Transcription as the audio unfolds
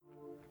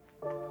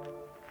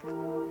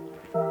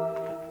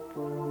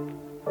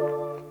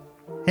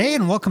Hey,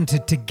 and welcome to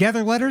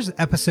Together Letters,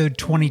 episode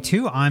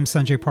 22. I'm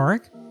Sanjay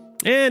Parekh.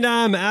 And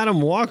I'm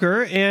Adam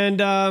Walker,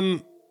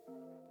 and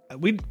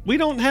we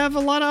don't have a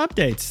lot of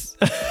updates.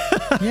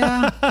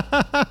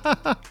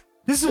 Yeah.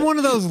 This is one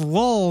of those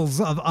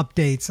lulls of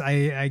updates,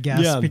 I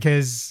guess,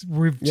 because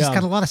we've just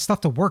got a lot of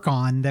stuff to work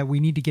on that we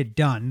need to get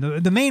done.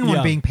 The main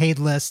one being paid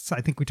lists.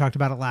 I think we talked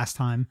about it last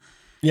time.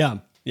 Yeah.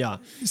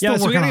 Still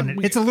working on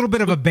it. It's a little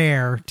bit of a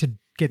bear to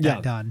get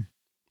that done.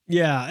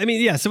 Yeah. I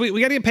mean, so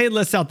we got to get paid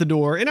lists out the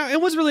door. And I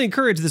was really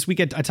encouraged this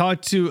weekend. I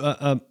talked to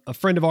a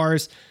friend of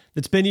ours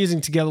that's been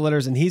using Together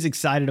Letters, and he's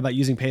excited about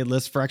using paid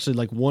lists for actually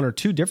like one or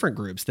two different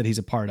groups that he's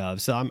a part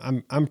of. So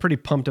I'm pretty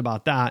pumped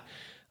about that.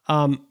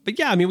 But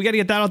yeah, I mean, we got to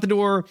get that out the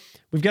door.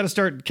 We've got to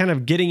start kind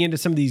of getting into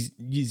some of these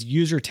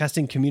user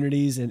testing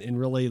communities and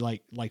really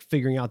like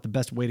figuring out the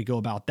best way to go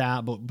about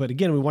that. But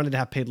again, we wanted to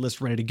have paid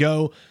lists ready to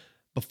go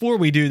before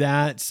we do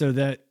that, so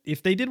that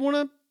if they did want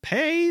to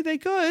pay, they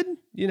could,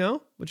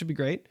 which would be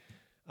great.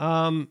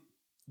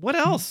 What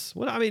else?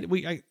 We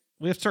have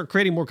to start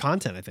creating more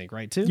content, I think,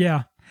 right? Too.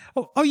 Yeah.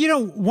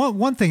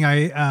 One thing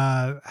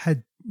I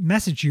had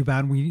messaged you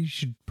about, and we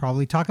should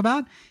probably talk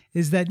about,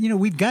 is that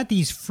we've got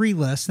these free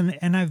lists,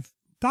 and I've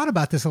thought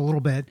about this a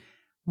little bit.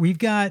 We've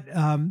got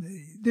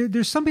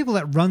there's some people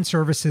that run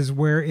services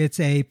where it's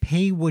a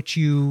pay what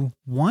you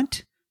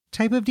want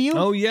type of deal.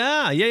 Oh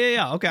yeah.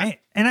 Okay.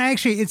 And I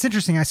actually, it's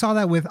interesting. I saw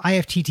that with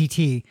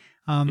IFTTT.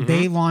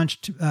 They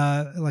launched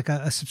like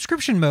a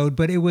subscription mode,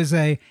 but it was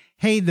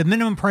hey, the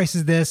minimum price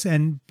is this,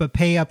 but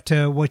pay up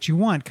to what you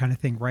want kind of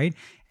thing, right?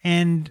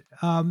 And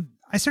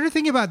I started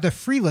thinking about the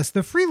free list.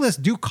 The free lists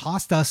do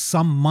cost us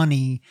some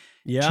money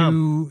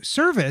to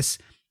service.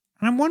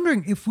 And I'm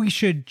wondering if we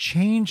should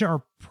change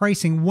our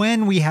pricing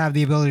when we have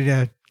the ability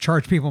to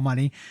charge people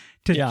money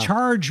to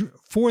charge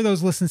for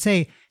those lists and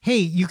say, hey,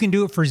 you can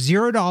do it for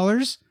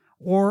 $0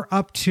 or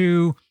up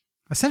to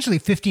essentially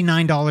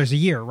 $59 a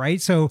year,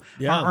 right? So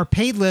our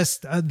paid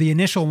list, the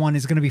initial one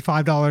is going to be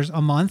 $5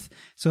 a month.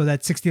 So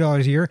that's $60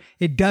 a year.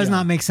 It does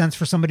not make sense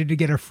for somebody to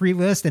get a free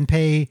list and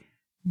pay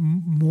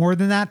more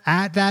than that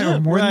at that or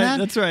more than that.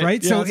 That's right.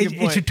 Right. Yeah, so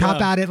it should top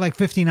out at like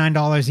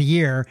 $59 a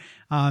year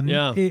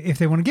if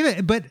they want to give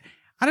it. But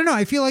I don't know.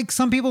 I feel like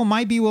some people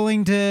might be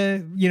willing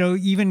to,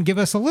 even give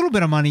us a little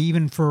bit of money,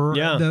 even for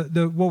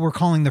the what we're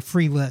calling the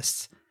free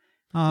lists.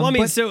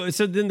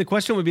 So then the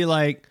question would be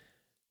like,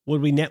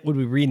 would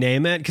we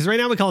rename it? Because right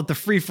now we call it the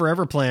free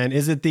forever plan.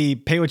 Is it the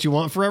pay what you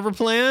want forever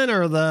plan,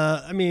 or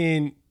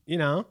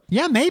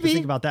Yeah, maybe.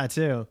 Think about that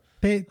too.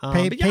 Pay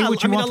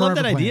what you want. I love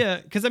that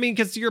idea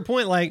because to your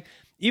point, like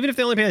even if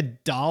they only pay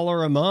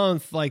 $1 a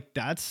month, like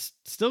that's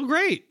still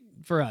great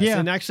for us,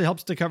 and actually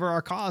helps to cover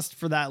our cost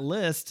for that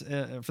list,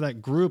 for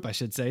that group, I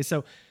should say.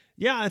 So,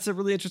 yeah, it's a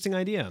really interesting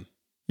idea.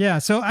 Yeah.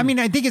 So, I mean,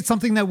 I think it's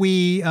something that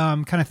we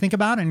kind of think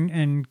about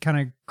and kind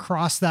of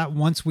cross that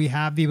once we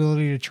have the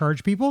ability to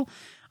charge people.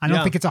 I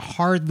don't think it's a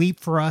hard leap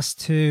for us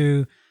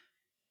to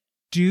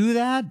do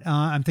that.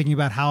 I'm thinking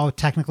about how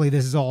technically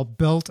this is all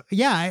built.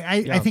 Yeah,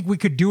 I think we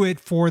could do it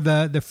for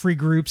the free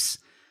groups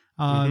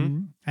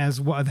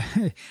as well.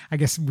 I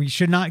guess we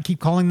should not keep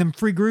calling them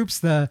free groups,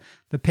 the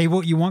pay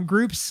what you want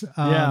groups.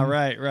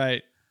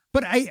 Right.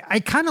 But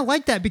I kind of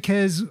like that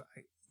because,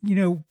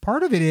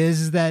 part of it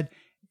is that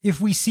if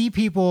we see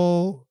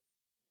people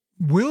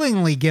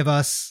willingly give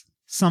us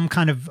some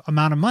kind of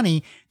amount of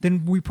money,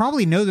 then we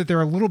probably know that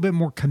they're a little bit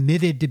more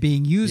committed to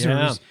being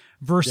users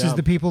versus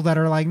the people that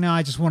are like, no,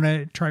 I just want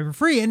to try for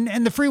free.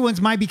 And the free ones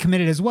might be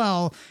committed as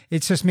well.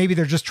 It's just maybe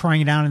they're just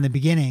trying it out in the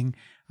beginning.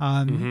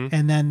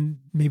 And then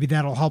maybe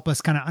that'll help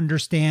us kind of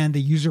understand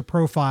the user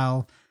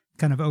profile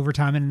kind of over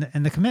time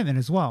and the commitment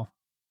as well.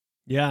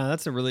 Yeah,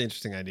 that's a really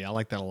interesting idea. I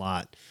like that a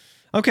lot.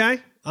 Okay,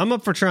 I'm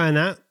up for trying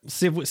that.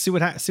 See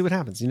what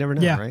happens. You never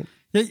know, right?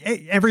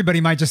 Everybody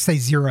might just say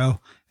 $0,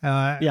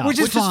 which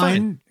is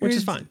fine. Which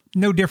is fine.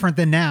 No different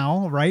than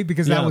now, right?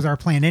 Because that was our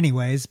plan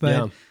anyways.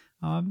 But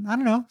I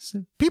don't know.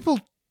 So people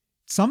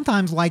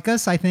sometimes like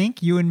us, I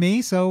think, you and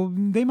me, so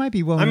they might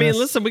be willing. I mean,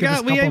 listen, we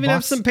even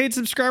have some paid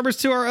subscribers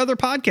to our other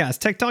podcast,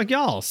 Tech Talk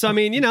Y'all. So I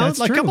mean, a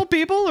couple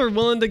people are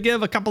willing to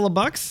give a couple of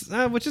bucks,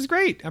 which is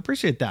great. I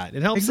appreciate that.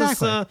 It helps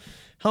us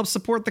help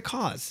support the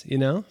cause,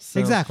 So,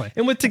 exactly.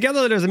 And with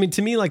Together Letters, I mean,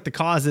 to me, like the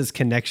cause is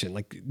connection.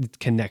 Like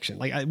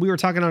we were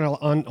talking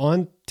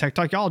on Tech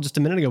Talk Y'all just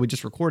a minute ago. We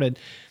just recorded.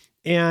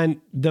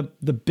 And the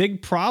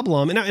big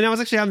problem, and I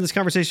was actually having this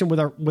conversation with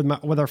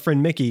our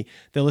friend Mickey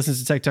that listens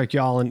to Tech Talk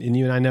Y'all, and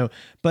you and I know.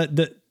 But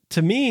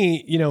to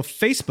me,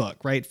 Facebook,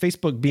 right?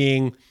 Facebook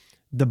being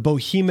the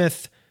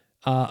behemoth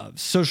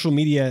social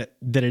media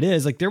that it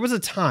is. Like there was a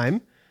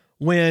time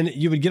when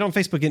you would get on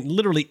Facebook and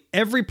literally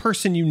every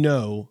person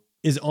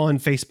is on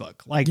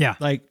Facebook. Like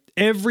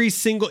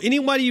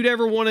anybody you'd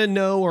ever want to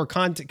know or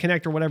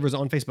connect or whatever is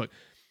on Facebook.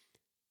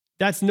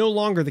 That's no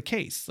longer the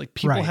case. Like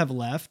people have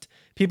left.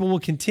 People will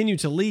continue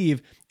to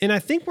leave. And I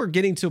think we're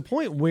getting to a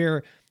point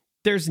where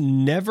there's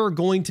never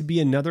going to be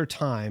another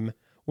time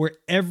where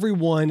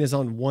everyone is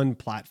on one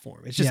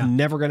platform. It's just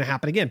never going to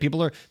happen again.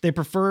 They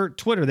prefer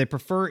Twitter, they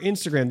prefer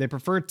Instagram, they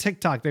prefer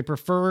TikTok, they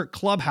prefer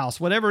Clubhouse,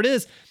 whatever it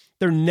is.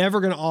 They're never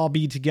going to all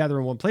be together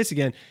in one place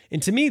again.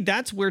 And to me,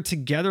 that's where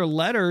Together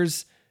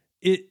Letters,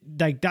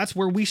 that's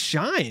where we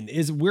shine,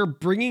 is we're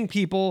bringing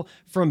people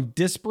from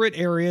disparate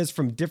areas,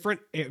 from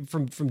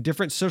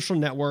different social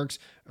networks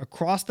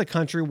across the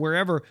country,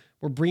 wherever.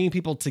 We're bringing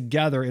people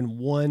together in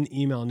one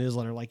email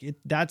newsletter.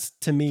 That's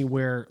to me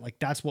where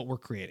that's what we're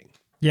creating.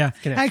 Yeah.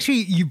 Actually,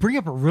 you bring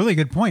up a really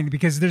good point,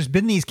 because there's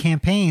been these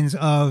campaigns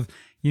of,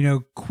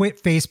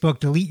 quit Facebook,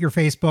 delete your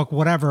Facebook,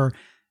 whatever.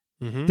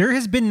 Mm-hmm. There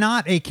has been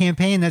not a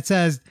campaign that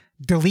says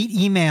delete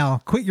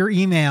email, quit your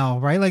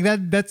email, right? Like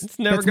that's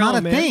not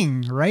a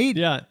thing, right?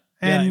 Yeah.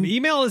 And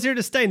email is here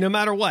to stay no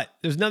matter what.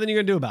 There's nothing you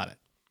can do about it.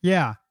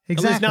 Yeah,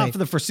 exactly. At least not for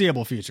the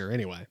foreseeable future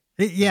anyway.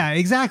 Yeah,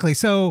 exactly.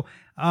 So,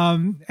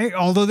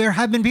 although there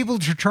have been people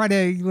to try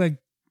to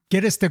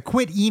get us to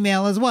quit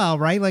email as well,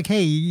 right? Like,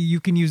 hey, you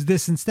can use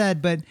this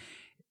instead. But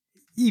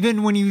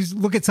even when you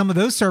look at some of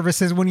those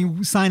services, when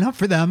you sign up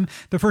for them,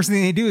 the first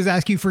thing they do is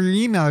ask you for your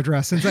email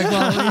address. It's like,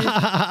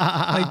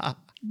 well,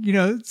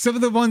 some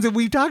of the ones that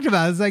we've talked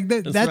about, it's like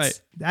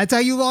that's how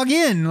you log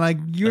in. Like,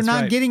 you're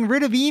not getting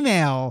rid of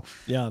email.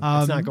 Yeah,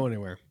 it's not going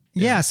anywhere.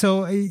 Yeah,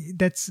 so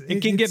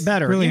it can get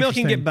better. Really email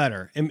can get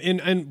better,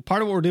 and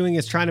part of what we're doing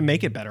is trying to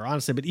make it better,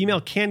 honestly. But email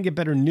can get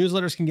better.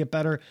 Newsletters can get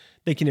better.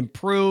 They can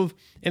improve,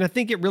 and I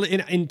think it really.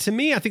 And to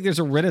me, I think there's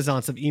a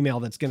renaissance of email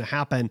that's going to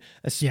happen,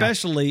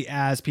 especially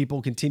as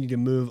people continue to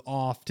move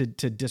off to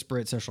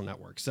disparate social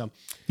networks. So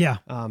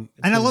and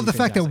I love the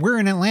fact that we're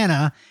in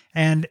Atlanta,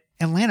 and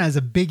Atlanta is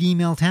a big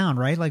email town,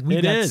 right? Like,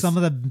 we've got some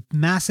of the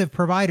massive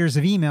providers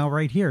of email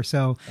right here.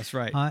 So that's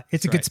right.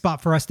 It's a good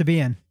spot for us to be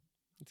in.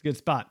 It's a good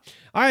spot.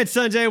 All right,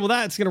 Sanjay. Well,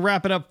 that's going to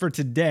wrap it up for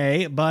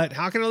today. But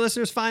how can our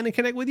listeners find and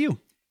connect with you?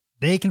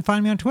 They can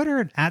find me on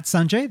Twitter at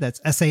Sanjay. That's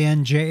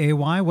Sanjay.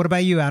 What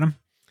about you, Adam?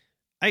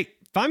 Hey,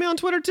 find me on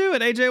Twitter too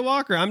at AJ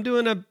Walker. I'm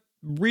doing a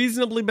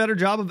reasonably better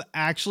job of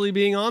actually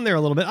being on there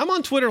a little bit. I'm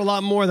on Twitter a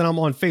lot more than I'm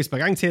on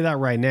Facebook. I can tell you that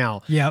right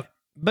now. Yep.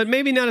 But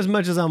maybe not as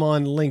much as I'm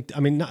on LinkedIn.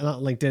 I mean, not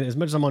LinkedIn, as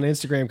much as I'm on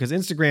Instagram, because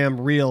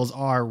Instagram Reels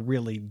are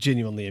really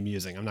genuinely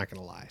amusing. I'm not going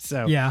to lie.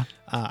 So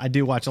I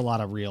do watch a lot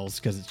of Reels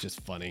because it's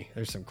just funny.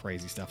 There's some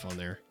crazy stuff on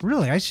there.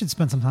 Really? I should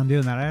spend some time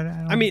doing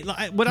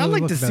that. What I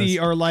like to see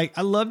are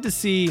I love to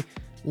see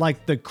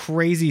the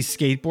crazy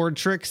skateboard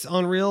tricks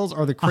on Reels,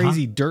 or the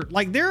crazy dirt.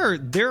 Like,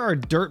 there are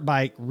dirt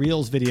bike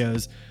Reels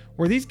videos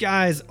where these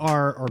guys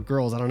or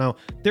girls, I don't know,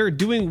 they're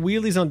doing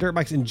wheelies on dirt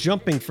bikes and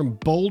jumping from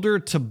boulder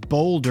to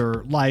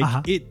boulder,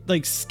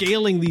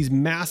 scaling these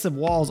massive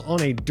walls on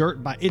a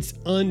dirt bike. It's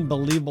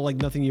unbelievable, like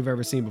nothing you've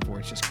ever seen before.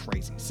 It's just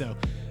crazy. So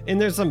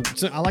there's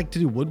I like to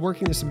do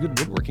woodworking. There's some good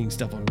woodworking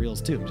stuff on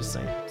Reels too. I'm just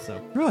saying.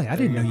 So really, I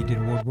didn't know you did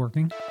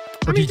woodworking.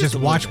 Or do you just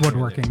watch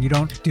woodworking? You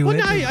don't do it?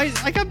 No,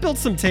 I built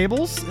some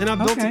tables, and I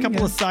built a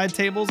couple of side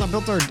tables.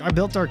 I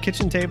built our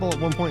kitchen table at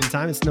one point in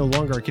time. It's no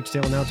longer our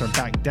kitchen table now. It's our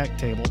back deck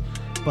table.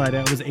 But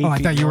it was 8 feet long. I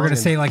thought you were going to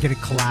say it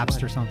had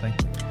collapsed or something.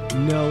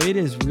 No, it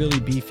is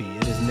really beefy.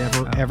 It is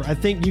never, ever. I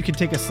think you could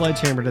take a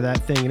sledgehammer to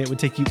that thing and it would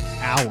take you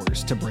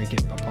hours to break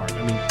it apart.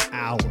 I mean,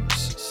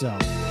 hours. So,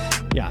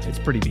 yeah, it's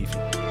pretty beefy.